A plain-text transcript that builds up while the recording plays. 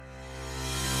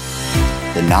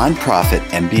The nonprofit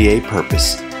MBA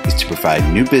purpose is to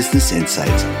provide new business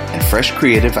insights and fresh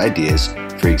creative ideas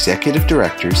for executive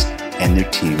directors and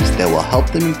their teams that will help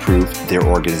them improve their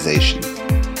organization.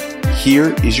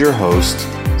 Here is your host,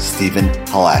 Stephen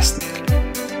Halasnik.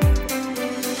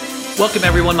 Welcome,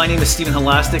 everyone. My name is Stephen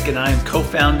Halasnik, and I am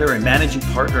co-founder and managing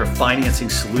partner of Financing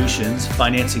Solutions.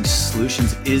 Financing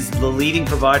Solutions is the leading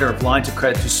provider of lines of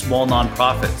credit to small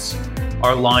nonprofits.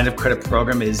 Our line of credit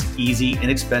program is easy,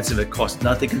 inexpensive, it costs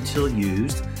nothing until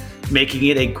used, making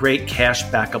it a great cash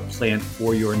backup plan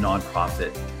for your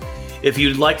nonprofit. If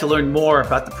you'd like to learn more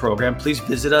about the program, please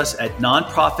visit us at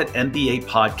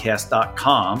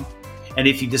nonprofitmbapodcast.com. And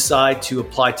if you decide to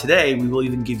apply today, we will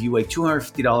even give you a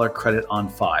 $250 credit on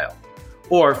file.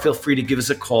 Or feel free to give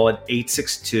us a call at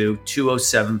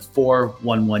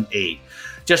 862-207-4118.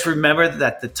 Just remember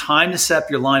that the time to set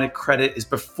up your line of credit is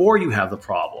before you have the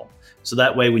problem. So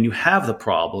that way, when you have the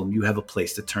problem, you have a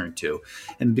place to turn to.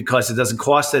 And because it doesn't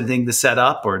cost anything to set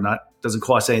up or doesn't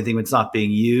cost anything when it's not being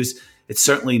used, it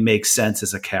certainly makes sense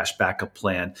as a cash backup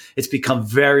plan. It's become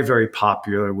very, very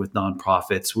popular with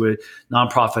nonprofits.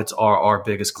 Nonprofits are our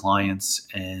biggest clients,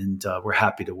 and we're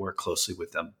happy to work closely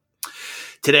with them.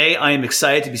 Today, I am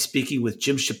excited to be speaking with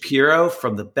Jim Shapiro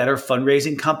from the Better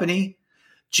Fundraising Company.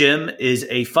 Jim is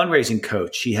a fundraising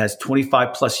coach. He has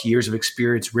 25 plus years of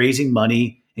experience raising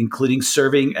money, including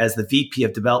serving as the VP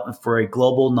of Development for a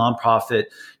global nonprofit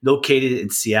located in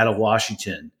Seattle,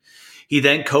 Washington. He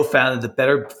then co-founded the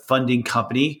Better Funding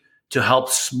Company to help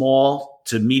small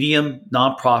to medium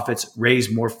nonprofits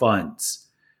raise more funds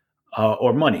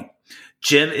or money.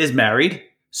 Jim is married,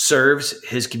 serves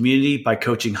his community by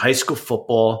coaching high school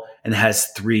football, and has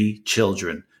 3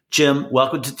 children. Jim,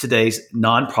 welcome to today's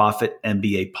Nonprofit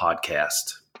MBA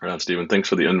podcast. Right on, Stephen. Thanks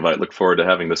for the invite. Look forward to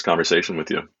having this conversation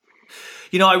with you.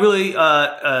 You know, I really,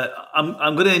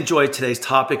 I'm going to enjoy today's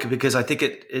topic because I think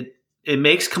it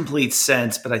makes complete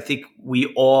sense, but I think we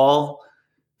all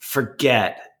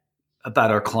forget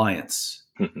about our clients.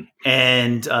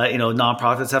 And,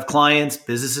 nonprofits have clients,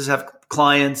 businesses have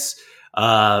clients,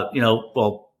 actually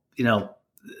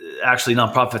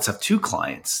nonprofits have 2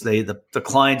 clients. The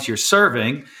clients you're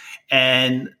serving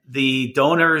and the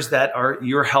donors that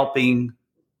you're helping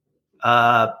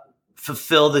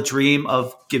fulfill the dream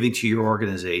of giving to your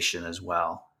organization as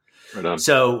well. Right on.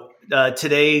 So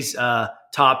today's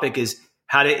topic is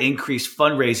how to increase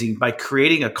fundraising by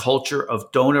creating a culture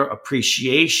of donor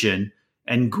appreciation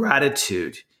and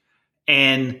gratitude.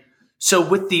 And so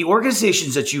with the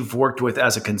organizations that you've worked with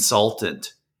as a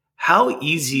consultant, how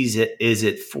easy is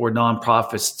it for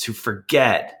nonprofits to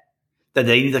forget that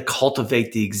they need to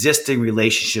cultivate the existing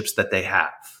relationships that they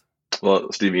have?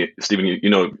 Well, Stephen, you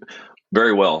know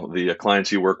very well the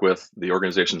clients you work with, the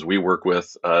organizations we work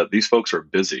with. These folks are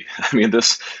busy. I mean,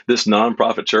 this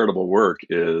nonprofit charitable work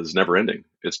is never ending.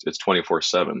 It's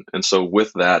 24/7, and so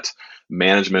with that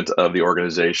management of the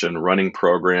organization, running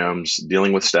programs,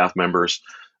 dealing with staff members,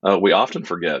 we often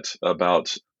forget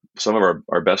about some of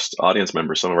our best audience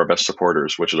members, some of our best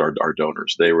supporters, which is our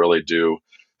donors. They really do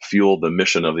fuel the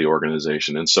mission of the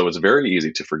organization. And so it's very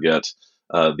easy to forget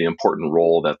the important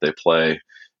role that they play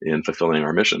in fulfilling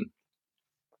our mission.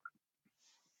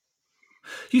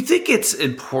 Do you think it's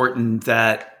important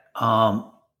that a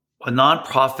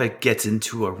nonprofit gets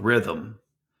into a rhythm?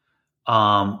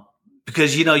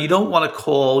 Because, you don't want to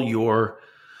call your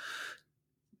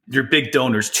big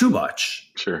donors too much.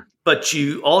 Sure. But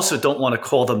you also don't want to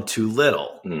call them too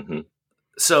little. Mm-hmm.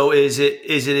 So is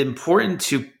it important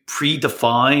to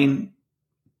predefine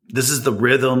this is the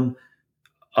rhythm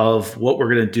of what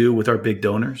we're going to do with our big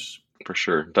donors? For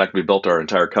sure. In fact, we built our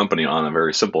entire company on a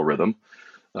very simple rhythm.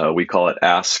 We call it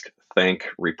ask, thank,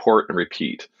 report, and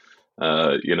repeat.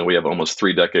 We have almost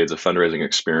 3 decades of fundraising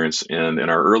experience. And in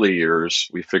our early years,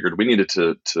 we figured we needed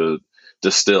to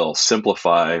distill,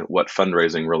 simplify what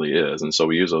fundraising really is. And so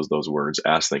we use those words,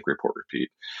 ask, thank, report,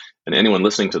 repeat. And anyone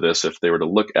listening to this, if they were to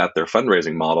look at their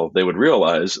fundraising model, they would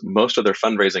realize most of their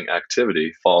fundraising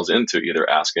activity falls into either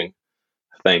asking,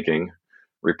 thanking,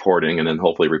 reporting, and then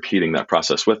hopefully repeating that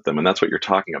process with them. And that's what you're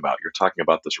talking about. You're talking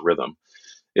about this rhythm.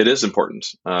 It is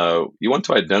important. You want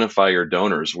to identify your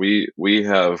donors. We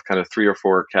have kind of 3 or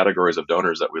 4 categories of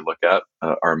donors that we look at.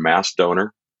 Our mass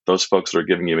donor, those folks that are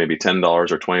giving you maybe $10 or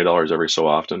 $20 every so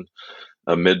often.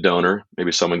 A mid donor,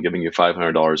 maybe someone giving you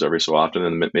 $500 every so often,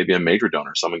 and maybe a major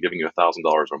donor, someone giving you $1,000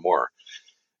 or more.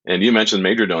 And you mentioned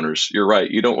major donors. You're right.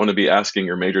 You don't want to be asking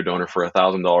your major donor for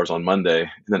 $1,000 on Monday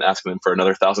and then asking them for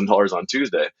another $1,000 on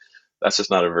Tuesday. That's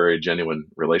just not a very genuine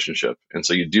relationship. And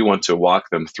so you do want to walk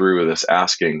them through this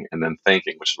asking and then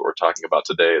thanking, which is what we're talking about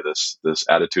today, this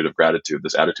attitude of gratitude,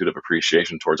 this attitude of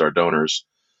appreciation towards our donors,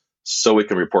 so we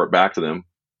can report back to them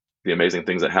the amazing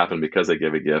things that happen because they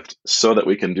give a gift, so that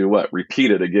we can do what?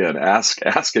 Repeat it again, ask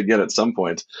again at some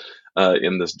point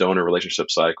in this donor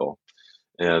relationship cycle.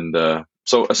 And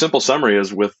so a simple summary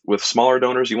is with smaller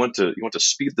donors, you want to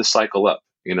speed the cycle up.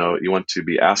 You want to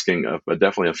be asking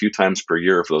definitely a few times per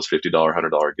year for those $50,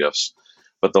 $100 gifts.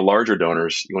 But the larger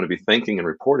donors, you want to be thanking and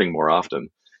reporting more often,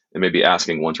 and maybe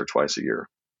asking once or twice a year.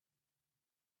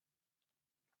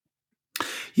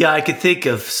 Yeah, I could think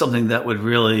of something that would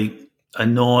really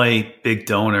annoy big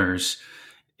donors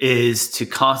is to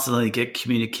constantly get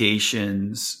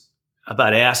communications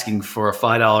about asking for a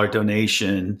 $5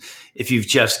 donation if you've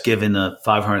just given a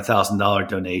 $500,000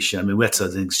 donation. I mean, that's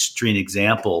an extreme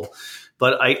example,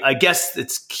 but I guess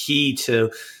it's key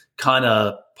to kind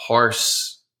of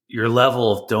parse your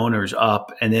level of donors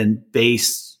up and then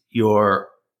base your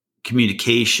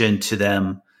communication to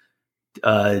them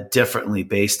differently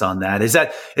based on that. Is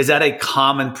that a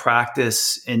common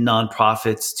practice in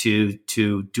nonprofits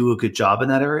to do a good job in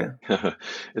that area?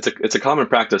 It's a common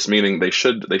practice, meaning they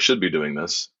should be doing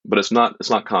this, but it's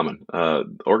not common.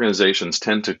 Organizations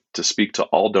tend to speak to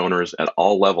all donors at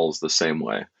all levels the same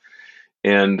way.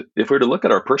 And if we were to look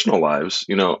at our personal lives,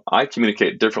 I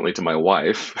communicate differently to my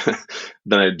wife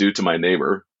than I do to my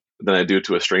neighbor, than I do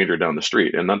to a stranger down the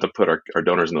street. And not to put our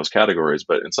donors in those categories,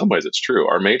 but in some ways it's true.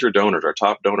 Our major donors, our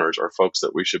top donors, are folks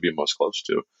that we should be most close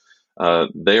to.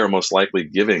 They are most likely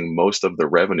giving most of the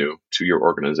revenue to your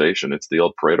organization. It's the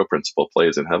old Pareto principle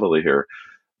plays in heavily here.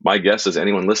 My guess is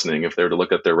anyone listening, if they were to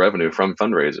look at their revenue from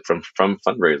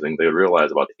fundraising, they would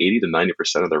realize about 80 to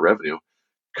 90% of their revenue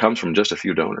comes from just a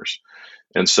few donors.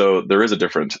 And so there is a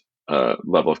different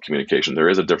level of communication. There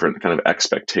is a different kind of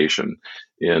expectation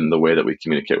in the way that we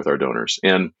communicate with our donors.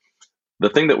 And the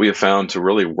thing that we have found to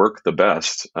really work the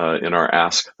best in our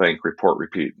ask, thank, report,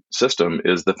 repeat system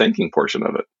is the thanking portion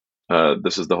of it.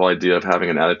 This is the whole idea of having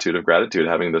an attitude of gratitude,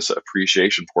 having this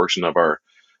appreciation portion of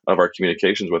our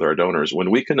communications with our donors.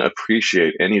 When we can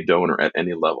appreciate any donor at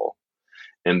any level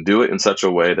and do it in such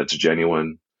a way that's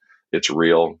genuine, it's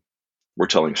real, we're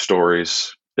telling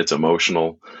stories, it's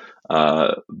emotional,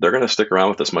 they're going to stick around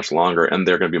with us much longer, and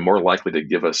they're going to be more likely to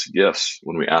give us gifts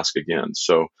when we ask again.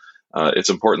 So it's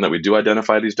important that we do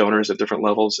identify these donors at different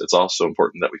levels. It's also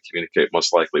important that we communicate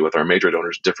most likely with our major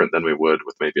donors different than we would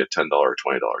with maybe a $10 or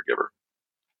 $20 giver.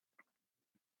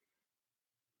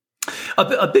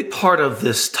 A big part of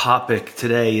this topic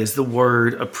today is the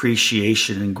word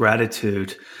appreciation and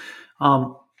gratitude.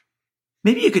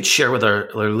 Maybe you could share with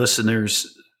our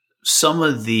listeners some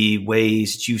of the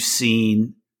ways you've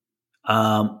seen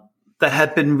that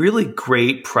have been really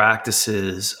great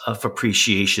practices of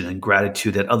appreciation and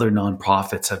gratitude that other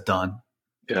nonprofits have done.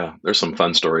 Yeah, there's some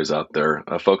fun stories out there.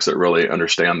 Folks that really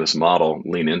understand this model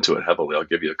lean into it heavily. I'll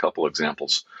give you a couple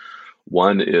examples.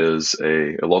 One is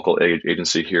a local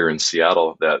agency here in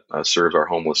Seattle that serves our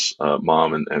homeless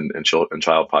mom and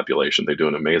child population. They do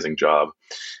an amazing job.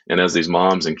 And as these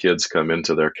moms and kids come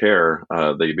into their care,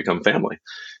 they become family.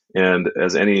 And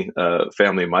as any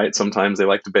family might, sometimes they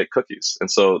like to bake cookies.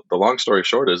 And so the long story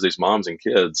short is these moms and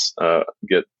kids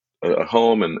get a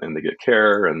home and they get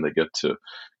care, and they get to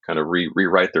kind of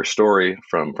rewrite their story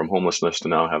from homelessness to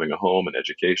now having a home and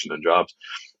education and jobs.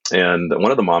 And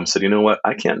one of the moms said, you know what,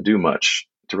 I can't do much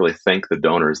to really thank the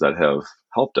donors that have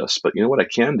helped us, but you know what I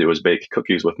can do is bake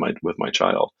cookies with my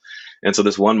child. And so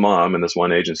this one mom and this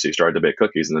one agency started to bake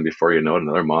cookies, and then before you know it,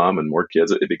 another mom and more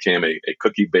kids. It became a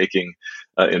cookie baking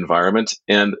environment.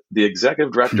 And the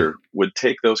executive director would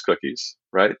take those cookies,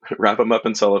 right, wrap them up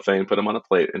in cellophane, put them on a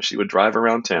plate, and she would drive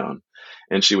around town,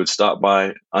 and she would stop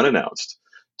by unannounced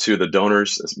to the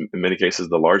donors, in many cases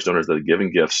the large donors that had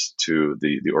given gifts to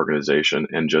the organization,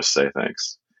 and just say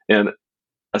thanks. And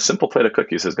a simple plate of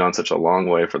cookies has gone such a long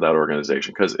way for that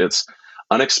organization because it's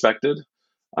unexpected.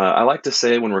 I like to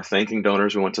say when we're thanking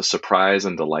donors, we want to surprise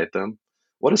and delight them.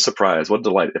 What a surprise, what a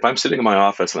delight. If I'm sitting in my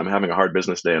office and I'm having a hard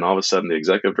business day and all of a sudden the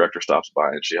executive director stops by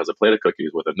and she has a plate of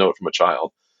cookies with a note from a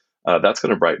child, that's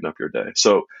going to brighten up your day.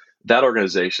 So that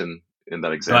organization in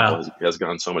that example has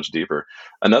gone so much deeper.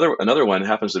 Another one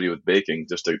happens to be with baking,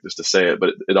 just to say it,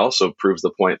 but it also proves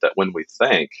the point that when we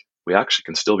thank, we actually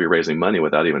can still be raising money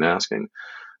without even asking.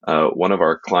 One of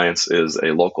our clients is a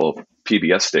local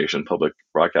PBS station, public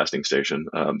broadcasting station.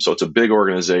 So it's a big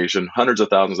organization, hundreds of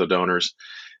thousands of donors,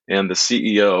 and the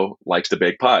CEO likes to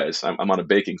bake pies. I'm on a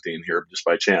baking theme here just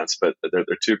by chance, but they're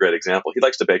two great examples. He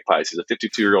likes to bake pies. He's a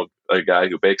 52-year-old guy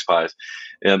who bakes pies.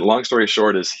 And long story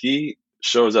short is he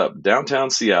shows up downtown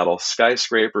Seattle,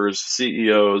 skyscrapers,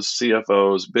 CEOs,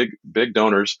 CFOs, big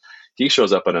donors. He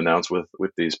shows up unannounced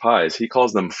with these pies. He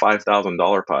calls them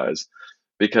 $5,000 pies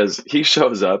because he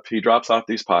shows up, he drops off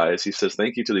these pies, he says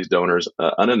thank you to these donors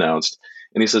unannounced,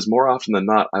 and he says more often than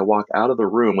not, I walk out of the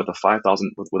room with a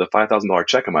 $5,000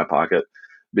 check in my pocket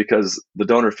because the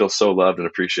donor feels so loved and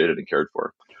appreciated and cared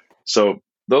for. So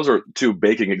those are two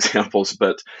baking examples,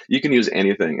 but you can use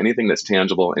anything that's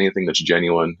tangible, anything that's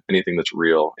genuine, anything that's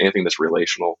real, anything that's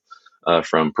relational,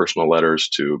 from personal letters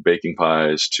to baking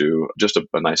pies to just a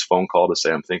nice phone call to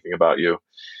say I'm thinking about you.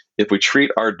 If we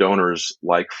treat our donors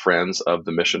like friends of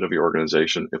the mission of your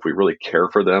organization, if we really care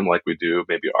for them like we do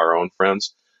maybe our own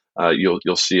friends,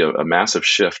 you'll see a massive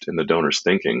shift in the donors'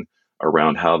 thinking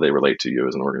around how they relate to you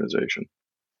as an organization.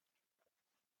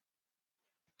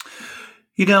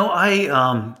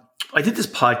 I did this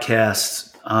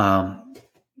podcast a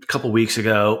couple of weeks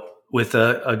ago with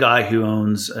a guy who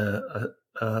owns a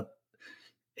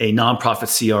nonprofit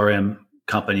CRM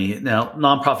company. Now,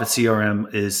 nonprofit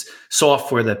CRM is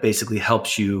software that basically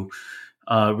helps you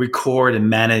record and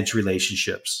manage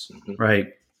relationships, right?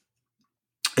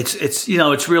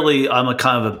 It's really, I'm a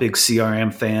kind of a big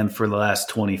CRM fan for the last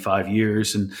 25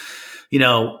 years. And,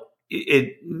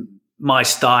 my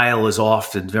style is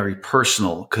often very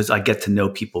personal because I get to know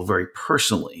people very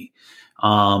personally.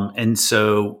 I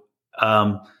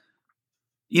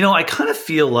kind of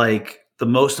feel like the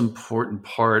most important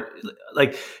part,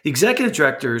 like executive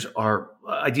directors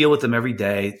I deal with them every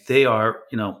day. They are,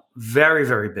 very,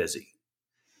 very busy,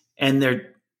 and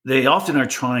they often are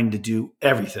trying to do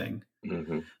everything.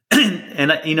 Mm-hmm.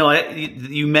 And,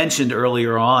 you mentioned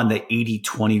earlier on the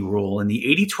 80-20 rule, and the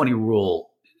 80-20 rule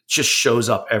just shows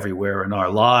up everywhere in our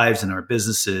lives and our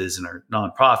businesses and our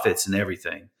nonprofits and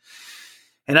everything.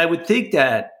 And I would think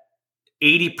that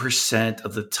 80%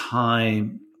 of the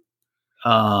time,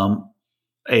 a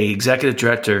executive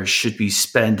director should be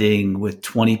spending with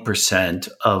 20%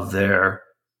 of their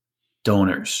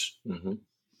donors. Mm-hmm.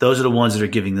 Those are the ones that are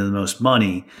giving them the most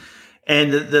money.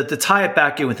 And to tie it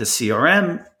back in with the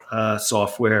CRM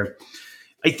software,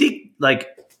 I think like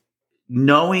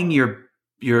knowing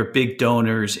your big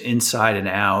donors inside and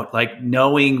out, like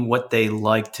knowing what they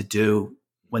like to do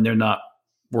when they're not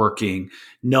working,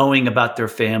 knowing about their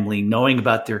family, knowing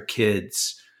about their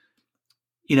kids,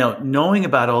 knowing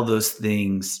about all those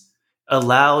things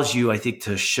allows you, I think,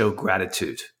 to show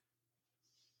gratitude.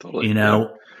 Totally. Yeah.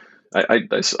 I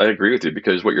agree with you,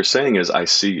 because what you're saying is, I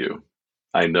see you,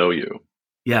 I know you.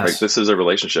 Yes. Right? This is a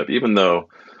relationship, even though,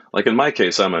 like in my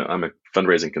case, I'm a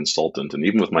fundraising consultant, and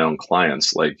even with my own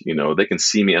clients, like, they can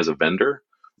see me as a vendor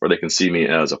or they can see me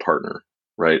as a partner,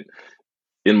 right?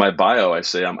 In my bio, I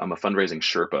say I'm a fundraising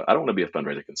Sherpa. I don't want to be a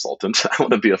fundraising consultant. I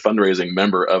want to be a fundraising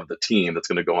member of the team that's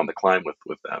going to go on the climb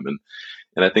with them.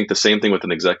 And I think the same thing with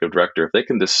an executive director. If they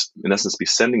can just, in essence, be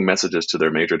sending messages to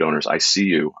their major donors, I see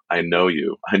you, I know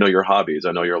your hobbies,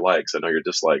 I know your likes, I know your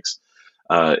dislikes.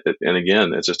 And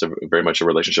again, it's just very much a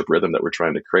relationship rhythm that we're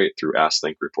trying to create through ask,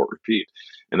 thank, report, repeat.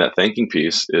 And that thanking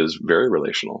piece is very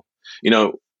relational.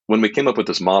 When we came up with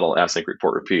this model, ask, thank,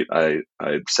 report, repeat, I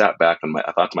sat back and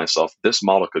I thought to myself, this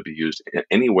model could be used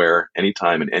anywhere,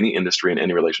 anytime, in any industry, in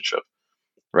any relationship,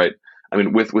 right? I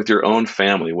mean, with your own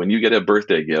family, when you get a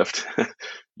birthday gift,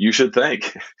 you should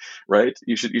thank, right?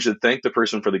 You should thank the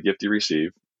person for the gift you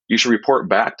receive. You should report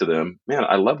back to them, man,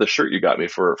 I love the shirt you got me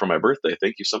for my birthday.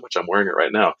 Thank you so much. I'm wearing it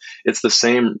right now. It's the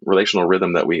same relational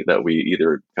rhythm that we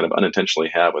either kind of unintentionally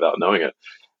have without knowing it,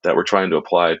 that we're trying to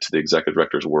apply to the executive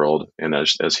director's world. And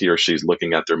as he or she's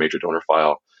looking at their major donor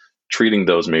file, treating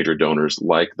those major donors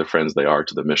like the friends they are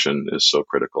to the mission is so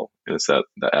critical. And it's that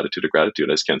attitude of gratitude,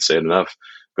 I just can't say it enough,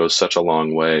 goes such a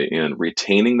long way in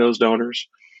retaining those donors,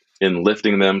 in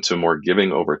lifting them to more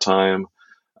giving over time,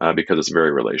 because it's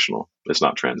very relational. It's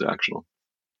not transactional.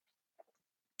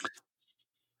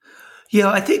 Yeah,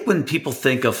 I think when people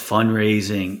think of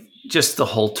fundraising, just the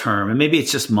whole term, and maybe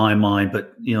it's just my mind,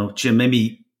 but Jim,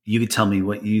 maybe you could tell me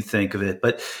what you think of it.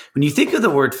 But when you think of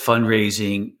the word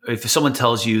fundraising, if someone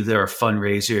tells you they're a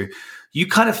fundraiser, you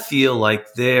kind of feel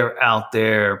like they're out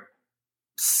there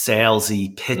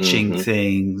salesy, pitching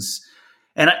things.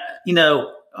 And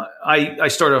I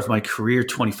started off my career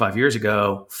 25 years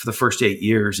ago for the first 8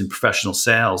 years in professional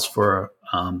sales for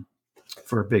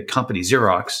a big company,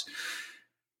 Xerox.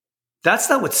 That's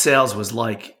not what sales was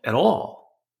like at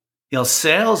all.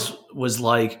 Sales was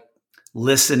like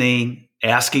listening,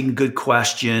 asking good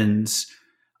questions,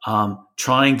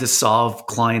 trying to solve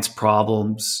clients'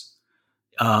 problems,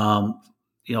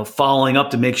 following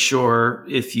up to make sure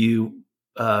if you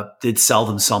did sell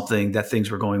them something that things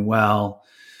were going well.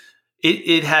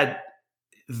 It had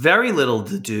very little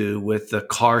to do with the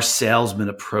car salesman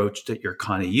approach that you're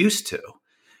kind of used to.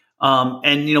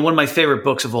 And one of my favorite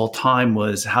books of all time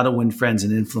was How to Win Friends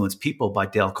and Influence People by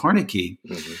Dale Carnegie.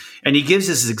 Mm-hmm. And he gives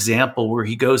this example where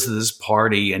he goes to this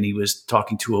party and he was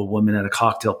talking to a woman at a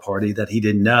cocktail party that he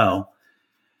didn't know.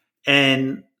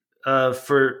 And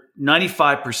for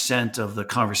 95% of the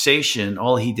conversation,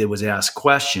 all he did was ask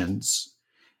questions.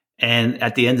 And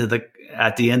at the end of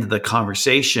the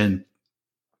conversation,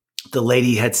 the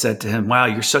lady had said to him, "Wow,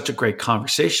 you're such a great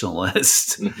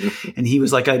conversationalist." And he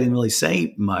was like, "I didn't really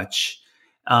say much."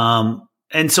 And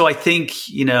so I think,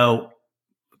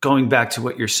 going back to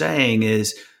what you're saying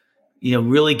is,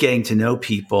 really getting to know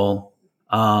people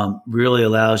really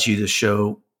allows you to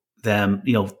show them,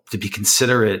 to be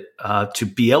considerate, to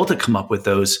be able to come up with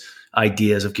those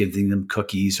ideas of giving them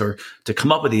cookies, or to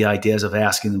come up with the ideas of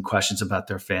asking them questions about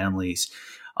their families.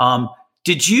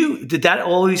 Did that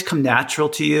always come natural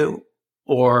to you,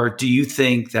 or do you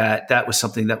think that was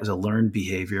something that was a learned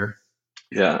behavior?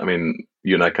 Yeah, I mean,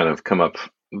 you and I kind of come up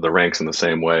the ranks in the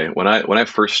same way. When I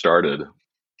first started,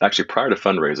 actually prior to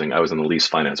fundraising, I was in the lease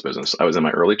finance business. I was in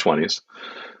my early 20s.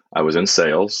 I was in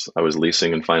sales. I was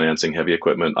leasing and financing heavy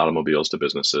equipment, automobiles to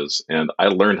businesses, and I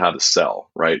learned how to sell,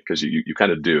 right? Because you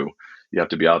kind of do. You have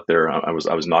to be out there. I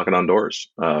was knocking on doors,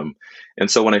 and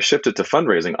so when I shifted to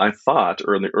fundraising, I thought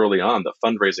early on that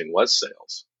fundraising was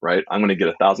sales, right? I'm going to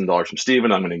get $1,000 from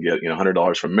Stephen. I'm going to get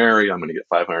 $100 from Mary. I'm going to get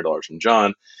 $500 from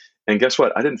John. And guess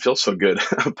what? I didn't feel so good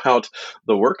about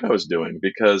the work I was doing,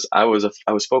 because I was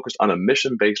focused on a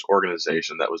mission-based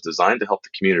organization that was designed to help the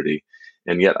community,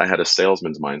 and yet I had a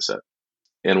salesman's mindset.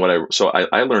 And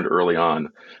I learned early on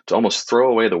to almost throw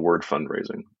away the word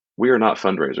fundraising. We are not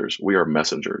fundraisers. We are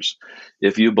messengers.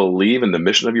 If you believe in the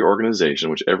mission of your organization,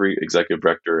 which every executive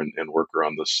director and worker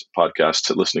on this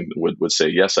podcast listening would say,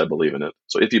 yes, I believe in it.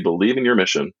 So if you believe in your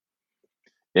mission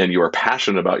and you are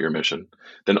passionate about your mission,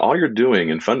 then all you're doing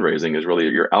in fundraising is really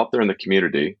you're out there in the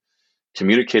community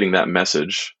communicating that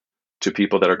message to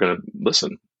people that are going to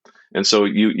listen. And so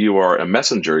you are a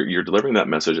messenger. You're delivering that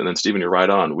message. And then, Stephen, you're right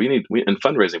on. In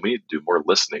fundraising, we need to do more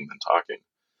listening than talking.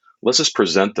 Let's just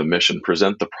present the mission,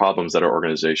 present the problems that our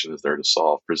organization is there to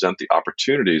solve, present the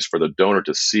opportunities for the donor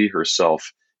to see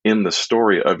herself in the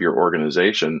story of your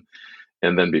organization,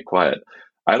 and then be quiet.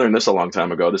 I learned this a long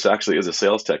time ago. This actually is a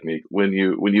sales technique. When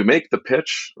you make the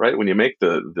pitch, right? When you make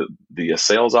the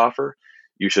sales offer,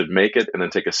 you should make it and then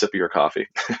take a sip of your coffee.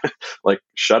 Like,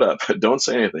 shut up. Don't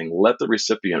say anything. Let the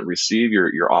recipient receive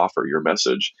your offer, your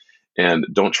message, and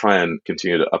don't try and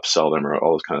continue to upsell them or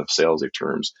all those kind of salesy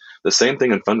terms. The same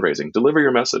thing in fundraising. Deliver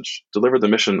your message. Deliver the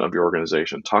mission of your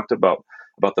organization. Talk about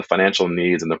the financial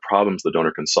needs and the problems the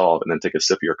donor can solve, and then take a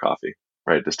sip of your coffee,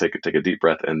 right? Just take a deep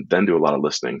breath and then do a lot of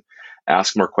listening.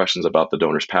 Ask more questions about the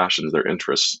donor's passions, their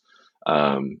interests,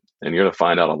 and you're going to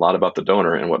find out a lot about the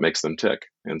donor and what makes them tick.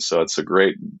 And so it's a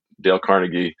great Dale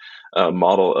Carnegie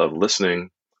model of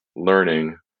listening,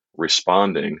 learning,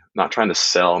 responding, not trying to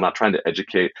sell, not trying to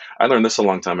educate. I learned this a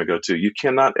long time ago too. You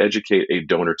cannot educate a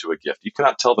donor to a gift. You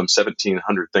cannot tell them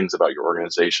 1,700 things about your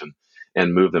organization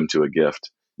and move them to a gift.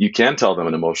 You can tell them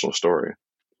an emotional story.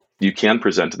 You can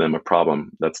present to them a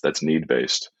problem that's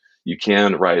need-based. You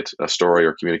can write a story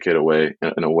or communicate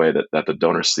in a way that the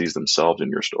donor sees themselves in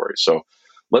your story. So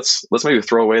let's maybe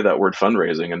throw away that word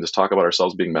fundraising and just talk about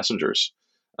ourselves being messengers.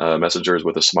 Messengers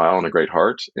with a smile and a great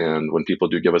heart. And when people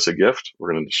do give us a gift,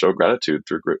 we're going to show gratitude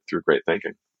through great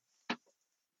thinking.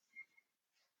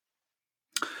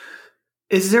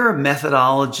 Is there a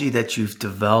methodology that you've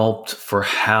developed for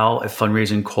how a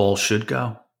fundraising call should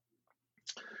go?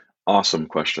 Awesome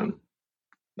question.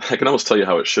 I can almost tell you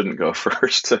how it shouldn't go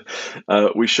first.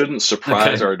 We shouldn't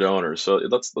surprise our donors. So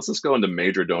let's just go into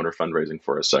major donor fundraising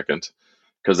for a second,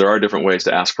 because there are different ways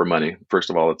to ask for money. First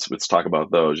of all, let's talk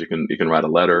about those. You can write a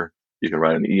letter, you can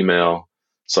write an email,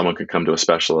 someone can come to a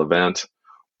special event,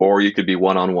 or you could be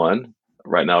one-on-one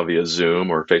right now via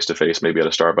Zoom or face-to-face, maybe at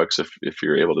a Starbucks if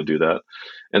you're able to do that.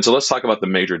 And so let's talk about the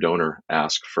major donor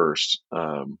ask first.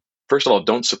 First of all,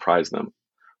 don't surprise them.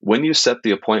 When you set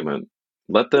the appointment,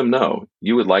 let them know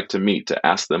you would like to meet to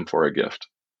ask them for a gift.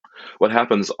 What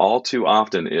happens all too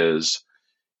often is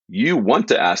you want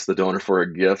to ask the donor for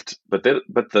a gift, but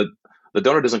the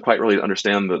donor doesn't quite really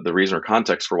understand the reason or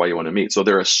context for why you want to meet. So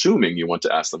they're assuming you want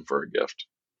to ask them for a gift.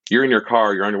 You're in your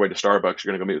car, you're on your way to Starbucks,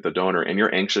 you're going to go meet with the donor, and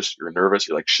you're anxious, you're nervous,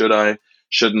 you're like, should I?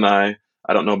 Shouldn't I?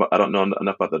 I don't know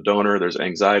enough about the donor. There's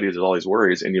anxiety, there's all these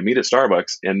worries, and you meet at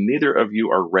Starbucks, and neither of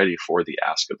you are ready for the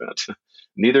ask event.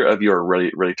 Neither of you are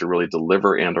ready to really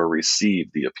deliver and or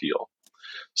receive the appeal.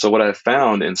 So what I've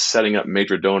found in setting up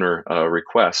major donor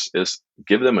requests is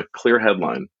give them a clear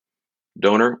headline.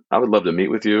 Donor, I would love to meet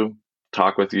with you,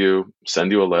 talk with you,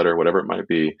 send you a letter, whatever it might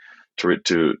be.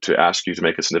 to ask you to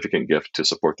make a significant gift to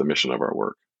support the mission of our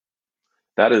work.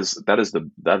 That is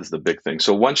the big thing.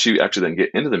 So once you actually then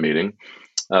get into the meeting,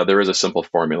 there is a simple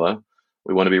formula.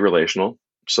 We want to be relational.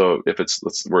 So if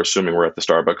we're assuming we're at the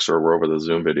Starbucks or we're over the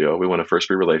Zoom video, we want to first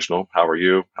be relational. How are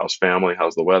you? How's family?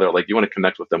 How's the weather? Like, you want to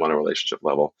connect with them on a relationship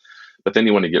level, but then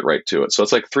you want to get right to it. So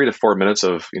it's like 3 to 4 minutes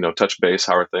of, touch base.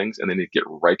 How are things? And then you get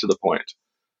right to the point.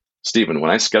 Stephen, when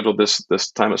I scheduled this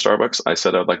time at Starbucks, I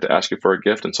said I'd like to ask you for a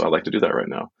gift, and so I'd like to do that right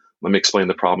now. Let me explain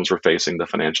the problems we're facing, the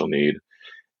financial need,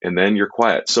 and then you're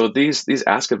quiet. So these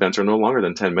ask events are no longer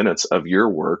than 10 minutes of your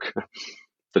work.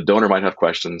 The donor might have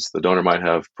questions. The donor might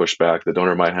have pushback. The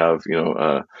donor might have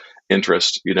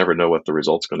interest. You never know what the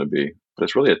result's going to be. But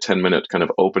it's really a 10-minute kind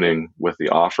of opening with the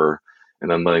offer, and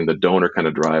then letting the donor kind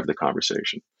of drive the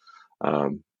conversation.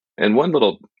 And one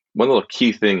little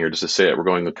key thing here, just to say it, we're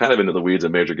going kind of into the weeds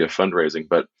of major gift fundraising,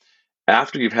 but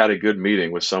after you've had a good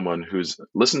meeting with someone who's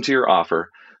listened to your offer,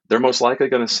 they're most likely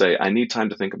going to say, I need time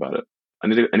to think about it. I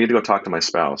need to go talk to my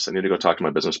spouse. I need to go talk to my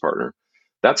business partner.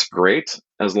 That's great,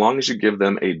 as long as you give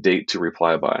them a date to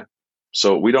reply by.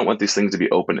 So we don't want these things to be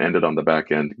open-ended on the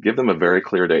back end. Give them a very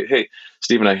clear date. Hey,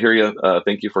 Stephen, I hear you.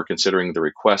 Thank you for considering the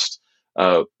request.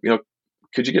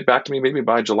 Could you get back to me maybe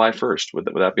by July 1st? Would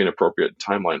that be an appropriate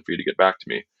timeline for you to get back to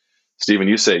me? Stephen,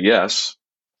 you say yes.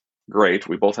 Great.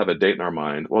 We both have a date in our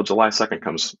mind. Well, July 2nd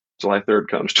comes, July 3rd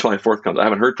comes, July 4th comes. I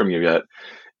haven't heard from you yet.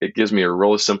 It gives me a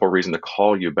really simple reason to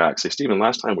call you back. Say, Stephen,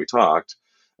 last time we talked,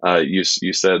 you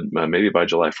said maybe by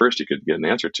July 1st you could get an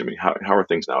answer to me. How are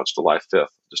things now? It's July 5th,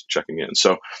 just checking in.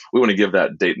 So we want to give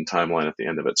that date and timeline at the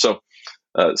end of it. So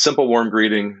simple, warm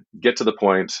greeting, get to the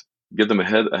point, give them a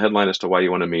headline as to why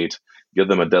you want to meet, give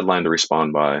them a deadline to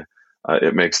respond by.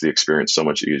 It makes the experience so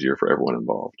much easier for everyone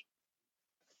involved.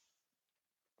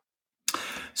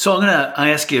 So I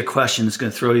ask you a question that's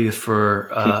going to throw you for,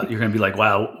 you're going to be like,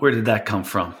 wow, where did that come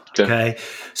from? Okay.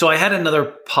 So I had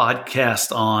another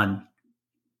podcast on,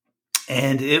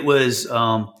 and it was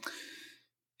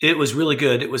really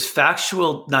good. It was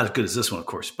factual, not as good as this one, of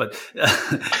course, but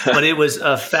it was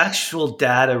factual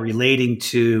data relating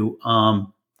to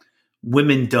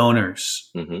women donors,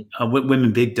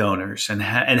 women big donors, and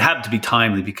happened to be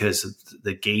timely because of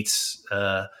the Gates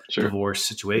divorce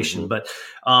situation.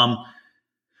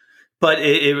 But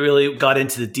it really got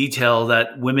into the detail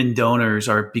that women donors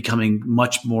are becoming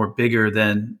much more bigger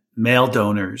than male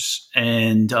donors,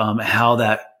 and how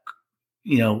that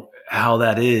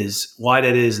is, why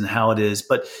that is, and how it is.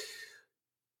 But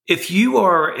if you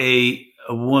are a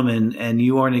woman and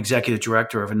you are an executive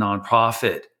director of a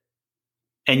nonprofit,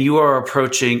 and you are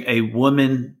approaching a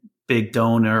woman big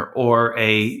donor or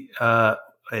a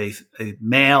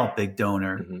male big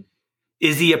donor,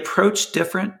 is the approach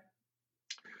different?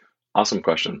 Awesome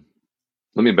question.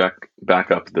 Let me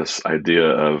back up this idea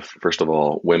of, first of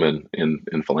all, women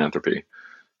in philanthropy.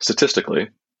 Statistically,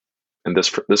 and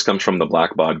this comes from the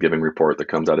Blackbaud Giving Report that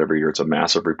comes out every year. It's a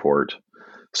massive report.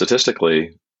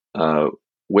 Statistically,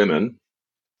 women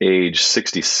age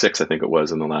 66, I think it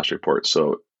was in the last report.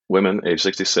 So women age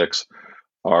 66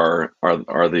 are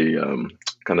the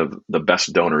kind of the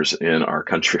best donors in our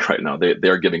country right now. They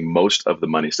are giving most of the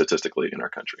money statistically in our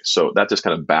country. So that just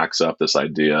kind of backs up this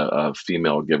idea of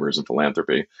female givers in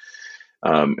philanthropy.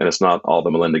 And it's not all the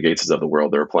Melinda Gateses of the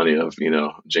world. There are plenty of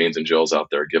Janes and Jills out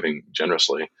there giving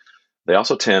generously. They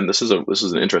also tend, this is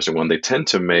an interesting one, they tend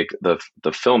to make the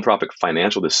philanthropic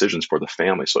financial decisions for the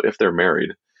family. So if they're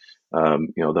married,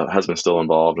 the husband's still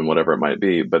involved in whatever it might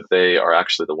be, but they are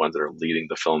actually the ones that are leading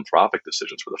the philanthropic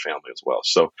decisions for the family as well.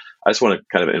 So I just want to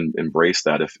kind of embrace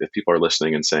that. If people are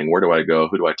listening and saying, where do I go?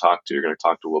 Who do I talk to? You're going to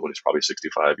talk to a woman who's probably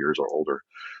 65 years or older.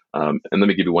 And let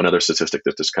me give you one other statistic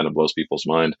that just kind of blows people's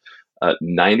mind.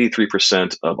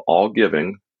 93% of all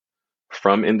giving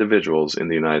from individuals in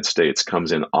the United States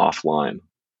comes in offline.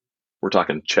 We're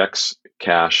talking checks,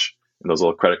 cash, and those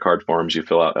little credit card forms you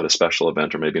fill out at a special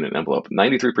event or maybe in an envelope.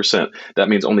 93%. That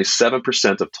means only 7%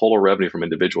 of total revenue from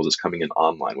individuals is coming in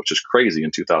online, which is crazy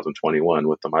in 2021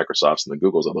 with the Microsofts and the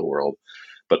Googles of the world.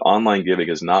 But online giving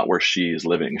is not where she is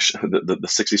living. The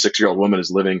 66-year-old woman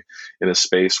is living in a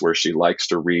space where she likes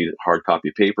to read hard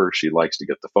copy paper. She likes to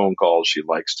get the phone calls. She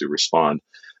likes to respond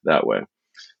that way.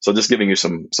 So just giving you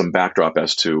some backdrop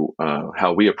as to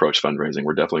how we approach fundraising.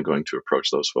 We're definitely going to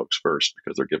approach those folks first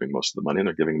because they're giving most of the money and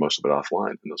they're giving most of it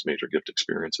offline in those major gift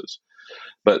experiences.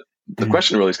 But the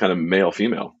question really is kind of male,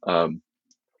 female. And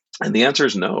the answer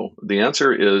is no. The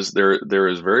answer is there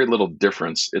is very little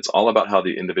difference. It's all about how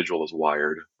the individual is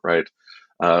wired, right?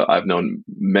 I've known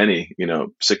many,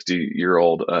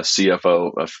 60-year-old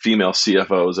female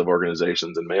CFOs of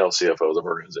organizations and male CFOs of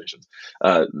organizations.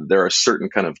 There are certain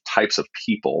kind of types of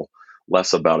people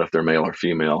less about if they're male or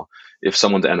female. If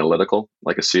someone's analytical,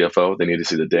 like a CFO, they need to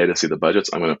see the data, see the budgets.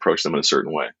 I'm going to approach them in a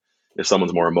certain way. If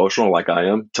someone's more emotional, like I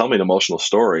am, tell me an emotional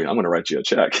story. I'm going to write you a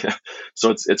check. So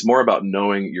it's more about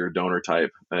knowing your donor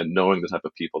type and knowing the type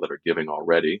of people that are giving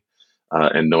already,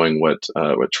 and knowing what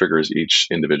triggers each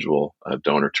individual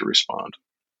donor to respond.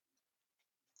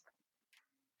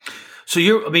 So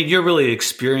you're really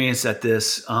experienced at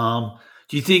this.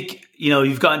 Do you think,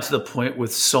 you've gotten to the point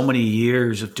with so many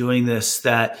years of doing this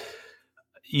that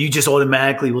you just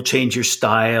automatically will change your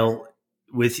style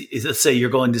with, let's say you're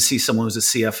going to see someone who's a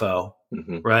CFO,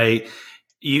 right?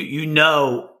 You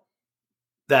know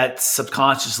that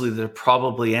subconsciously they're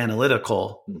probably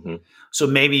analytical. So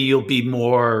maybe you'll be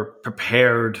more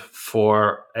prepared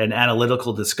for an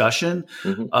analytical discussion.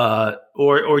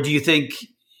 Or do you think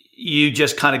you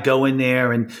just kind of go in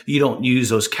there and you don't use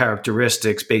those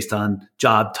characteristics based on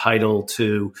job title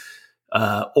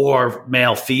or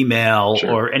male, female,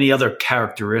 Sure. or any other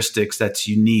characteristics that's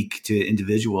unique to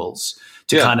individuals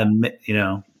to kind of,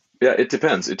 Yeah, it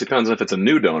depends. It depends if it's a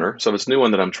new donor. So if it's a new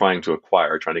one that I'm trying to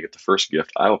acquire, trying to get the first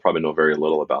gift, I will probably know very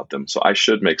little about them. So I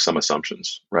should make some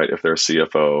assumptions, right? If they're a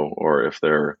CFO or if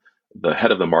they're the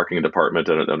head of the marketing department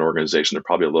at an organization, they're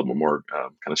probably a little bit more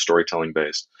kind of storytelling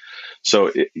based.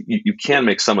 So you can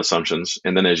make some assumptions.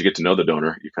 And then as you get to know the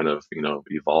donor, you kind of,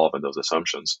 evolve in those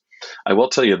assumptions. I will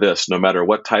tell you this, no matter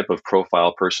what type of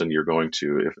profile person you're going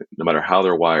to, no matter how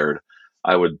they're wired,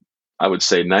 I would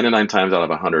say 99 times out of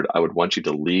 100, I would want you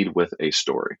to lead with a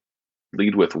story.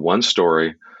 Lead with one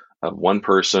story of one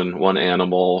person, one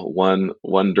animal,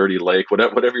 one dirty lake,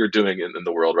 whatever you're doing in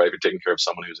the world, right? If you're taking care of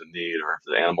someone who's in need, or if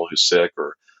the animal who's sick,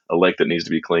 or a lake that needs to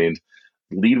be cleaned,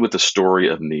 lead with the story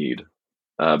of need.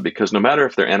 Because no matter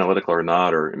if they're analytical or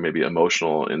not, or maybe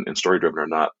emotional and story-driven or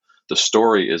not, the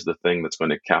story is the thing that's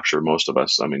going to capture most of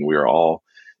us. I mean, we are all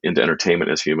into entertainment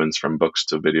as humans, from books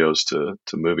to videos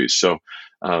to movies. So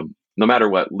no matter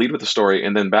what, lead with the story.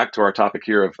 And then back to our topic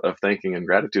here of thanking and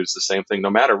gratitude, it's the same thing. No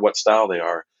matter what style they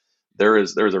are,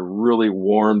 there's a really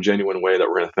warm, genuine way that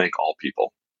we're going to thank all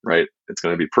people, right? It's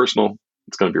going to be personal.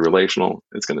 It's going to be relational.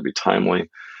 It's going to be timely.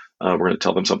 We're going to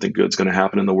tell them something good is going to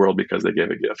happen in the world because they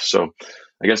gave a gift. So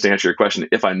I guess to answer your question,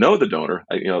 if I know the donor,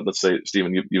 let's say,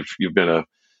 Stephen, you've been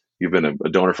a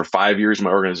donor for 5 years in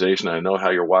my organization. I know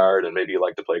how you're wired, and maybe you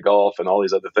like to play golf and all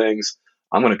these other things.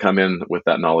 I'm going to come in with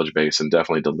that knowledge base and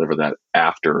definitely deliver that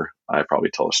after I probably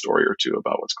tell a story or two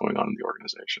about what's going on in the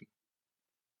organization.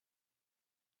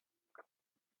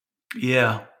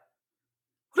 Yeah.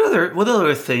 What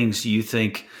other things do you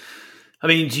think? I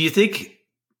mean, do you think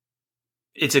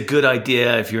it's a good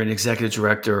idea if you're an executive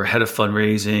director or head of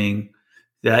fundraising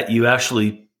that you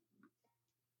actually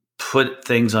put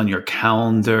things on your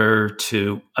calendar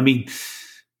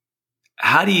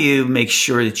how do you make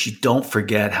sure that you don't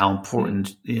forget how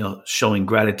important, showing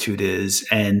gratitude is?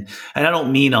 And I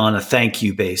don't mean on a thank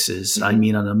you basis. I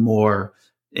mean on a more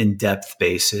in-depth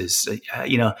basis.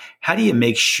 How do you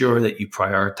make sure that you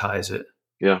prioritize it?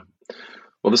 Yeah.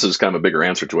 Well, this is kind of a bigger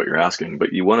answer to what you're asking,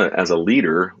 but you want to, as a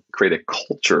leader, create a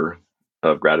culture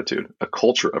of gratitude, a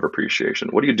culture of appreciation.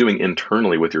 What are you doing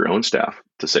internally with your own staff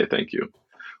to say thank you?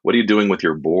 What are you doing with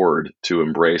your board to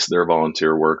embrace their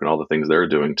volunteer work and all the things they're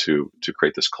doing to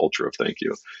create this culture of thank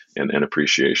you and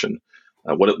appreciation?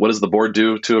 What does the board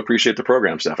do to appreciate the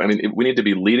program staff? I mean, we need to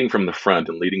be leading from the front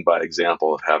and leading by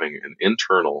example of having an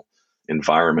internal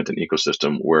environment and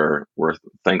ecosystem where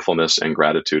thankfulness and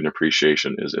gratitude and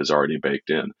appreciation is already baked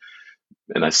in.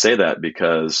 And I say that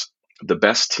because the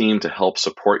best team to help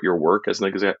support your work as an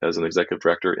executive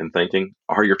director in thanking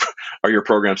are your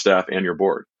program staff and your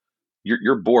board.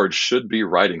 Your board should be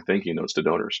writing thank you notes to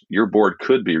donors. Your board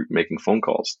could be making phone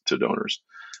calls to donors.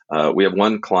 We have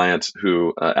one client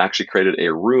who actually created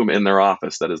a room in their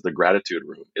office that is the gratitude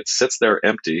room. It sits there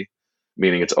empty,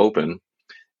 meaning it's open,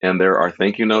 and there are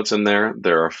thank you notes in there.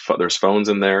 There's phones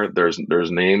in there. There's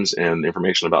names and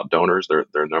information about donors,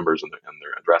 their numbers and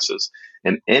their addresses,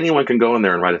 and anyone can go in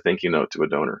there and write a thank you note to a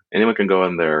donor. Anyone can go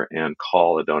in there and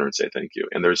call a donor and say thank you.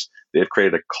 And they've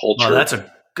created a culture.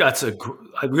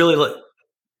 I really like.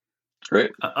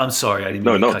 Right. I'm sorry, I didn't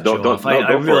mean to cut you off.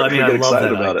 I love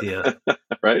that idea.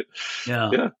 Right.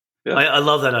 Yeah. I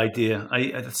love that idea.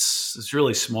 It's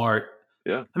really smart.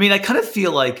 Yeah. I mean, I kind of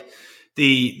feel like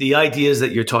the ideas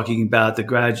that you're talking about, the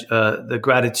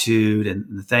gratitude and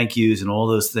the thank yous and all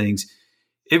those things,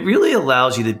 it really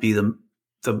allows you to be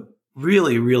the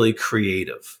really, really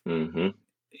creative.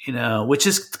 Which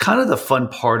is kind of the fun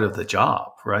part of the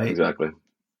job, right? Exactly.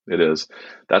 It is.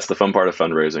 That's the fun part of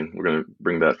fundraising. We're going to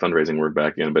bring that fundraising word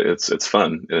back in, but it's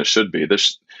fun, and it should be.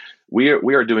 We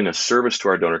are doing a service to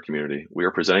our donor community. We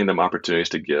are presenting them opportunities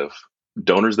to give.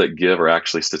 donors that give are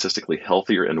actually statistically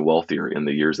healthier and wealthier in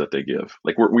the years that they give.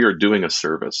 Like we are doing a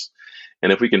service.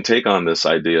 And if we can take on this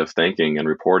idea of thanking and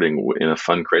reporting in a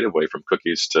fun, creative way, from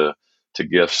cookies to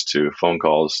gifts to phone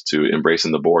calls to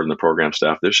embracing the board and the program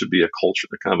staff, there should be a culture,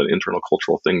 kind of an internal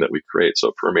cultural thing that we create so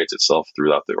it permeates itself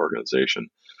throughout the organization.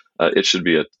 It should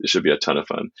be a ton of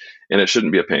fun, and it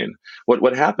shouldn't be a pain.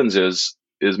 What happens is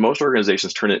most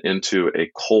organizations turn it into a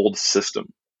cold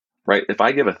system, right? If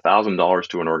I give $1,000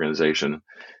 to an organization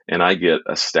and I get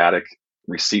a static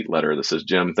receipt letter that says,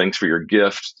 Jim, thanks for your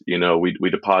gift. We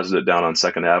deposited it down on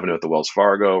 2nd Avenue at the Wells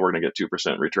Fargo. We're going to get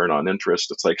 2% return on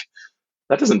interest. It's like,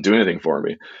 that doesn't do anything for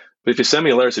me. But if you send me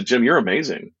a letter that says, Jim, you're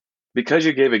amazing. Because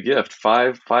you gave a gift,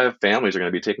 five families are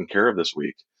going to be taken care of this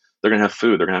week. They're going to have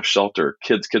food. They're going to have shelter.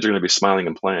 Kids are going to be smiling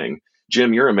and playing.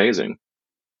 Jim, you're amazing.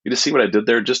 You just see what I did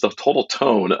there? Just the total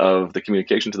tone of the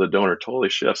communication to the donor totally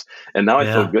shifts. And now I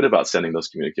feel good about sending those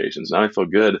communications. Now I feel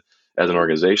good as an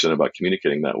organization about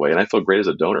communicating that way. And I feel great as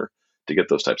a donor to get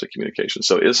those types of communications.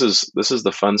 So this is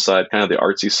the fun side, kind of the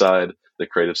artsy side, the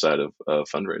creative side of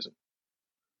fundraising.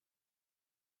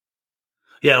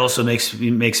 Yeah, it also makes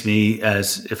me,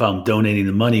 as if I'm donating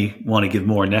the money, want to give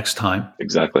more next time.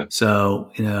 Exactly.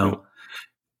 So,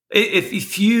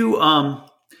 if you,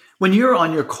 when you're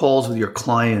on your calls with your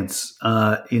clients,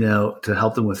 to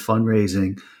help them with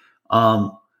fundraising,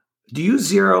 do you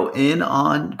zero in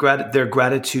on their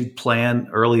gratitude plan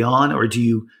early on, or do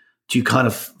you kind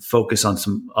of focus on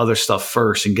some other stuff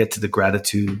first and get to the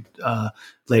gratitude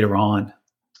later on?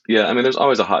 Yeah, I mean, there's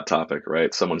always a hot topic,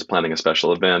 right? Someone's planning a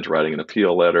special event, writing an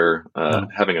appeal letter,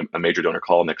 having a major donor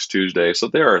call next Tuesday. So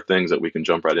there are things that we can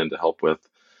jump right in to help with.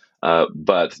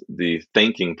 But the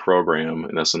thanking program,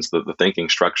 in essence, the thanking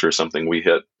structure is something we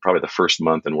hit probably the first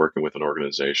month in working with an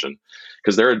organization.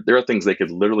 Because there are things they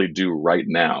could literally do right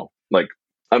now. Like,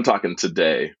 I'm talking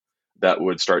today, that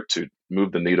would start to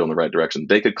move the needle in the right direction.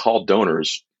 They could call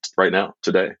donors right now,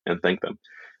 today, and thank them.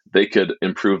 They could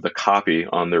improve the copy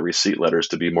on their receipt letters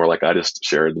to be more like I just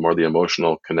shared, more the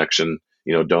emotional connection,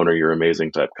 donor, you're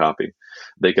amazing type copy.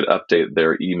 They could update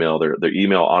their email, their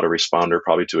email autoresponder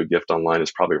probably to a gift online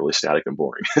is probably really static and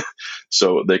boring.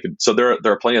 So there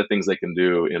are plenty of things they can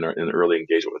do in early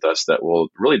engagement with us that will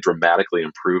really dramatically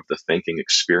improve the thanking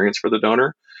experience for the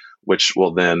donor, which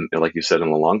will then, like you said,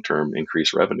 in the long term,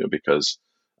 increase revenue because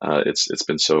it's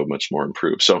been so much more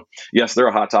improved. So yes, there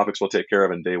are hot topics we'll take care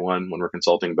of in day one when we're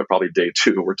consulting, but probably day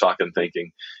two, we're talking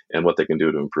thanking and what they can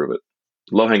do to improve it.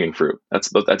 Low hanging fruit.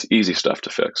 That's easy stuff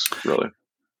to fix, really.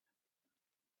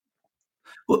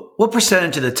 What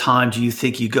percentage of the time do you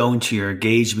think you go into your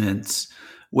engagements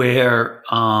where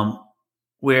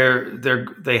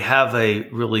they have a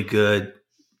really good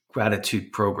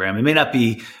gratitude program? It may not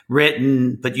be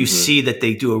written, but you see that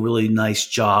they do a really nice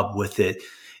job with it.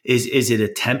 Is it a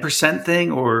 10%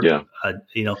 thing, or 10%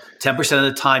 of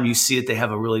the time you see that they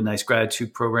have a really nice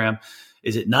gratitude program?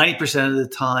 Is it 90% of the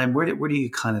time? Where do you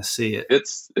kind of see it?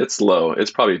 It's low.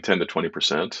 It's probably 10 to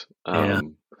 20%.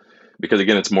 Because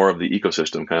again, it's more of the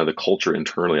ecosystem, kind of the culture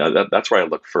internally. That's where I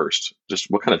look first.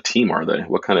 Just what kind of team are they?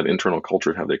 What kind of internal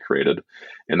culture have they created?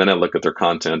 And then I look at their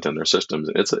content and their systems.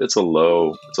 It's a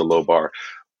low bar.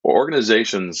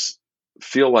 Organizations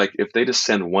feel like if they just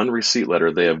send one receipt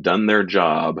letter, they have done their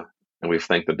job and we've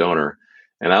thanked the donor.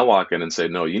 And I walk in and say,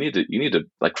 no, you need to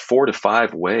like 4 to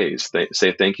 5 ways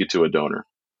say thank you to a donor.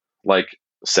 Like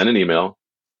send an email,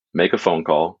 make a phone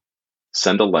call,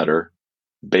 send a letter,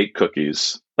 bake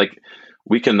cookies. Like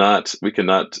we cannot,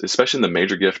 especially in the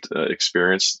major gift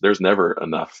experience, there's never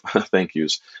enough thank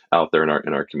yous out there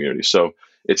in our community. So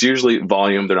it's usually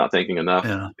volume. They're not thanking enough.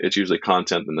 Yeah. It's usually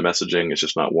content and the messaging. It's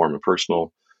just not warm and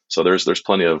personal. So there's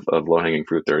plenty of low hanging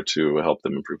fruit there to help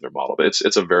them improve their model. But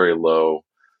it's a very low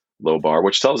bar,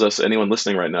 which tells us, anyone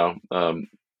listening right now,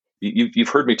 you've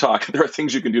heard me talk. There are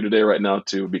things you can do today right now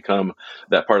to become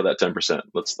that part of that 10%.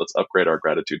 Let's upgrade our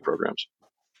gratitude programs.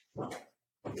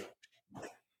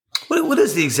 What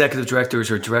is the executive directors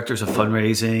or directors of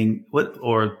fundraising,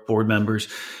 or board members?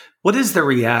 What is the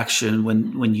reaction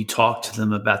when you talk to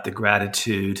them about the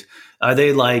gratitude? Are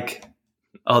they like,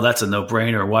 oh, that's a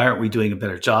no-brainer? Why aren't we doing a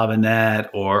better job in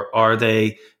that? Or are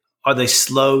they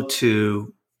slow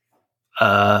to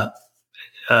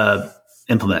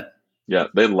implement? Yeah,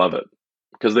 they love it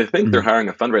because they think they're hiring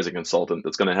a fundraising consultant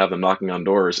that's going to have them knocking on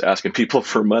doors asking people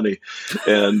for money.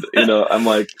 And I'm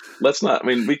like, let's not. I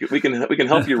mean, we can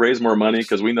help you raise more money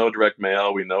because we know direct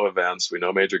mail, we know events, we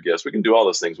know major gifts. We can do all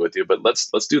those things with you, but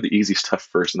let's do the easy stuff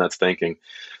first, and that's thanking.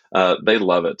 They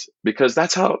love it because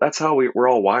that's how we're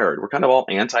all wired. We're kind of all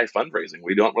anti fundraising.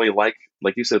 We don't really like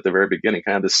you said at the very beginning,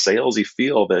 kind of the salesy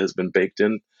feel that has been baked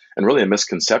in and really a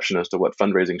misconception as to what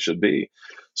fundraising should be.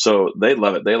 So they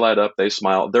love it. They light up, they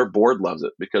smile. Their board loves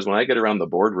it, because when I get around the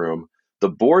boardroom, the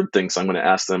board thinks I'm going to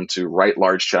ask them to write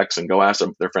large checks and go ask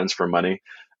their friends for money.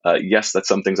 Yes, that's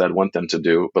some things I'd want them to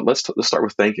do, but let's start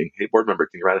with thanking. Hey, board member,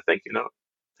 can you write a thank you note?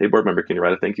 Hey, board member, can you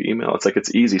write a thank you email?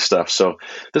 It's easy stuff. So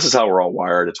this is how we're all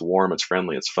wired. It's warm, it's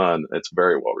friendly, it's fun. It's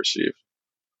very well received.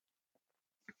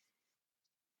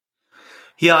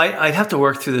 Yeah, I'd have to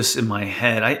work through this in my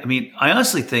head. I mean, I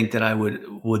honestly think that I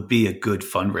would be a good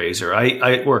fundraiser.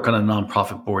 I work on a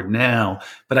nonprofit board now,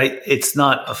 but it's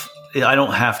not. I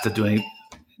don't have to do any.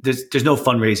 There's no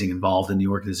fundraising involved in the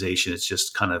organization. It's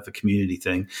just kind of a community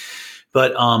thing.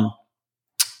 But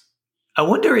I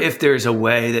wonder if there's a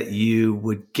way that you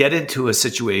would get into a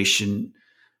situation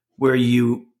where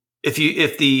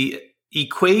if the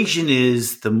equation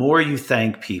is the more you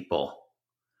thank people,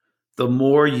 the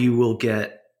more you will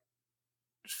get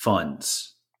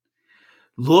funds.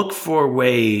 Look for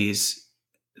ways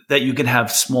that you can have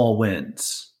small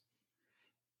wins.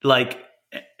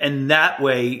 And that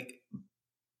way,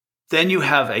 then you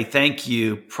have a thank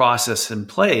you process in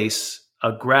place,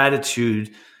 a gratitude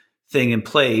thing in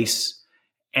place,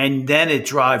 and then it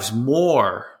drives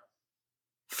more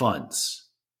funds.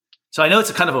 So I know it's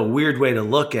a kind of a weird way to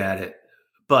look at it,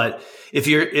 but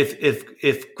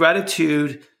if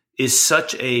gratitude is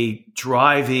such a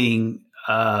driving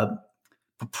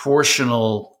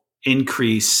proportional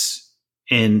increase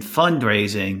in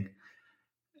fundraising,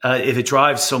 if it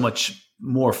drives so much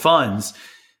more funds,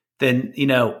 then,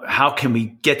 how can we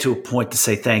get to a point to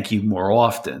say thank you more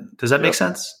often? Does that make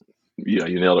sense? Yeah,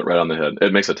 you nailed it right on the head.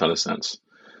 It makes a ton of sense.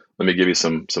 Let me give you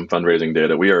some fundraising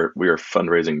data. We are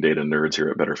fundraising data nerds here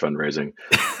at Better Fundraising.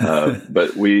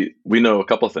 But we know a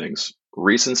couple of things.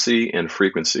 Recency and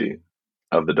frequency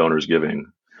of the donor's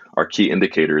giving are key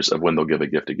indicators of when they'll give a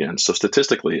gift again. So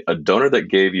statistically, a donor that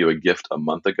gave you a gift a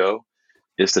month ago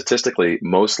is statistically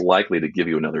most likely to give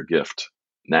you another gift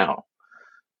now.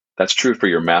 That's true for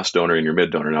your mass donor and your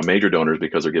mid donor. Now, major donors,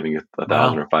 because they're giving you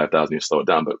 1,000 or 5,000, you slow it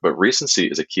down. But recency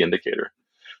is a key indicator.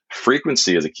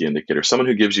 Frequency is a key indicator. Someone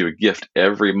who gives you a gift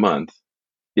every month,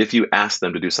 if you ask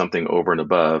them to do something over and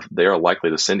above, they are likely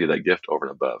to send you that gift over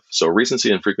and above. So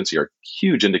recency and frequency are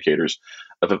huge indicators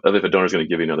of if a donor is going to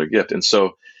give you another gift. And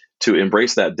so to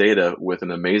embrace that data with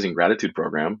an amazing gratitude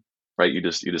program, right? You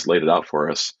just laid it out for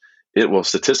us. It will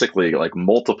statistically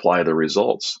multiply the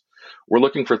results. We're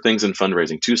looking for things in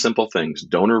fundraising, two simple things: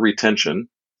 donor retention.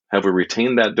 Have we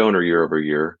retained that donor year over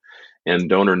year? And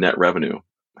donor net revenue.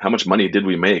 How much money did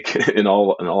we make in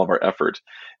all of our effort?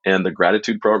 And the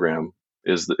gratitude program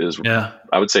is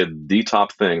I would say the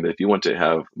top thing, that if you want to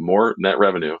have more net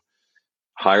revenue,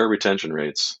 higher retention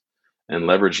rates, and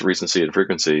leverage recency and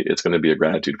frequency, it's going to be a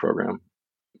gratitude program.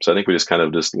 So I think we just kind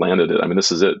of landed it. I mean,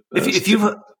 this is it. This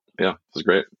is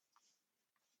great.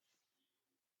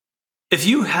 If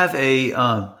you have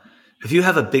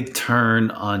a big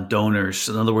turn on donors,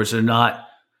 in other words, they're not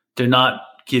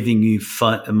giving you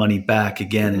money back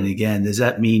again and again, does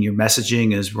that mean your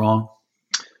messaging is wrong?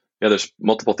 Yeah, there's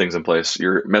multiple things in place.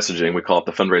 Your messaging, we call it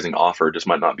the fundraising offer, just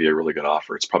might not be a really good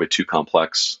offer. It's probably too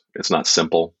complex. It's not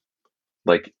simple.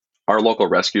 Like our local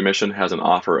rescue mission has an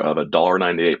offer of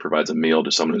 $1.98 provides a meal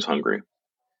to someone who's hungry.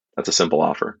 That's a simple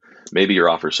offer. Maybe your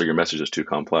offer, so your message is too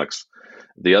complex.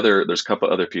 There's a couple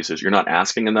other pieces. You're not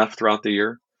asking enough throughout the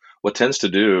year. What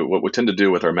we tend to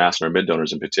do with our mass and our mid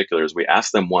donors in particular is we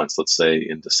ask them once, let's say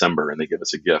in December, and they give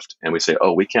us a gift, and we say,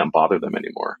 oh, we can't bother them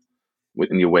anymore.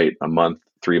 And you wait a month,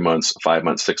 3 months, 5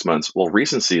 months, 6 months. Well,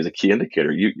 recency is a key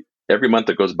indicator. Every month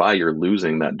that goes by, you're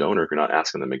losing that donor if you're not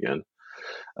asking them again.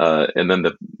 And then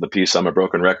the piece, I'm a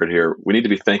broken record here, we need to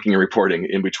be thanking and reporting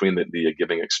in between the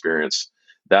giving experience.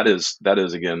 That is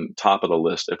again, top of the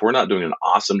list. If we're not doing an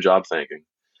awesome job thanking,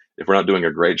 if we're not doing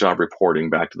a great job reporting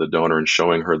back to the donor and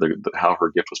showing her how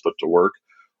her gift was put to work,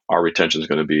 our retention is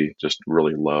going to be just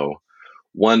really low.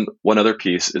 One other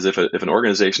piece is if an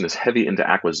organization is heavy into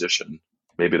acquisition,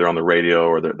 maybe they're on the radio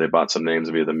or they bought some names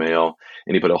via the mail,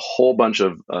 and you put a whole bunch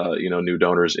of new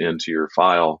donors into your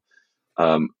file.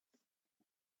 An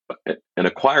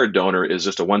acquired donor is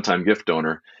just a one-time gift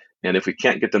donor. And if we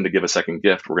can't get them to give a second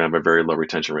gift, we're going to have a very low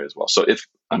retention rate as well. So if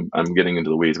I'm getting into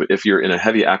the weeds, but if you're in a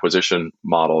heavy acquisition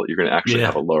model, you're going to actually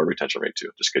have a lower retention rate too,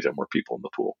 just because you have more people in the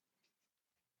pool.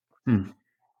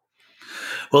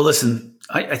 Well, listen,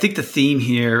 I think the theme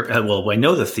here, I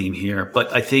know the theme here,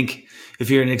 but I think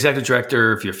if you're an executive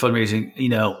director, if you're fundraising,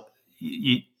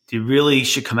 you really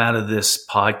should come out of this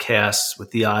podcast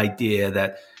with the idea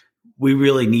that we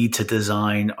really need to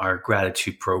design our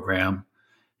gratitude program.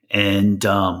 And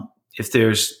if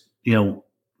there's,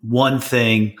 one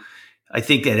thing, I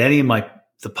think that any of my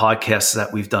the podcasts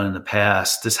that we've done in the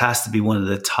past, this has to be one of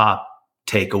the top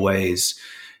takeaways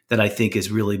that I think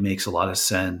really makes a lot of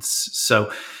sense.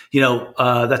 So,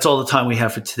 that's all the time we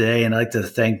have for today. And I'd like to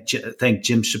thank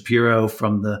Jim Shapiro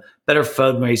from the Better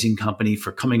Fundraising Company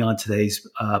for coming on today's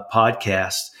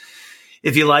podcast.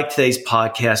 If you like today's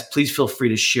podcast, please feel free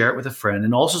to share it with a friend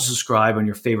and also subscribe on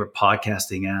your favorite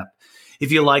podcasting app.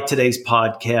 If you like today's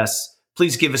podcast,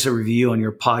 please give us a review on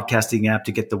your podcasting app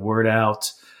to get the word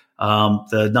out.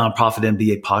 The Nonprofit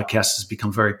MBA podcast has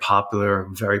become very popular.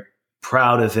 I'm very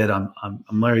proud of it. I'm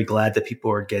very glad that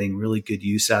people are getting really good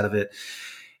use out of it.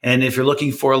 And if you're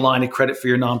looking for a line of credit for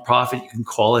your nonprofit, you can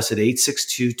call us at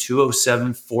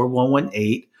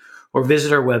 862-207-4118 or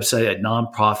visit our website at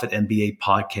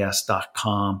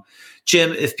nonprofitmbapodcast.com.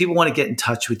 Jim, if people want to get in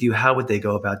touch with you, how would they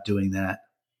go about doing that?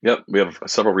 Yep, we have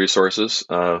several resources.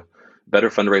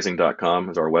 Betterfundraising.com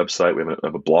is our website. We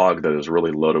have a blog that is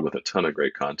really loaded with a ton of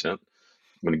great content.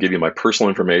 I'm going to give you my personal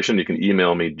information. You can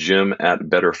email me,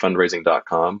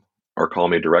 jim@betterfundraising.com, or call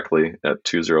me directly at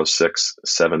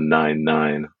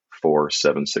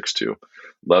 206-799-4762.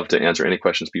 Love to answer any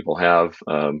questions people have,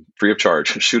 free of charge.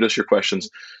 Shoot us your questions.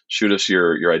 Shoot us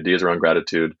your ideas around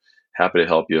gratitude. Happy to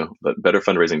help you. But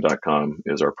betterfundraising.com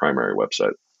is our primary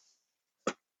website.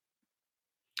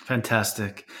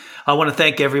 Fantastic. I want to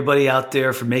thank everybody out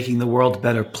there for making the world a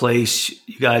better place.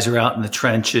 You guys are out in the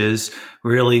trenches,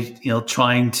 really,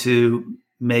 trying to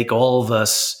make all of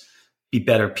us be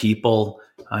better people.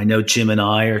 I know Jim and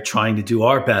I are trying to do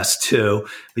our best too,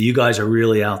 but you guys are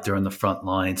really out there on the front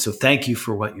line. So thank you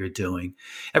for what you're doing.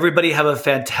 Everybody have a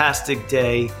fantastic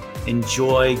day.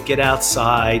 Enjoy, get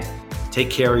outside, take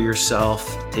care of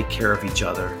yourself, take care of each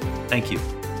other. Thank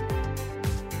you.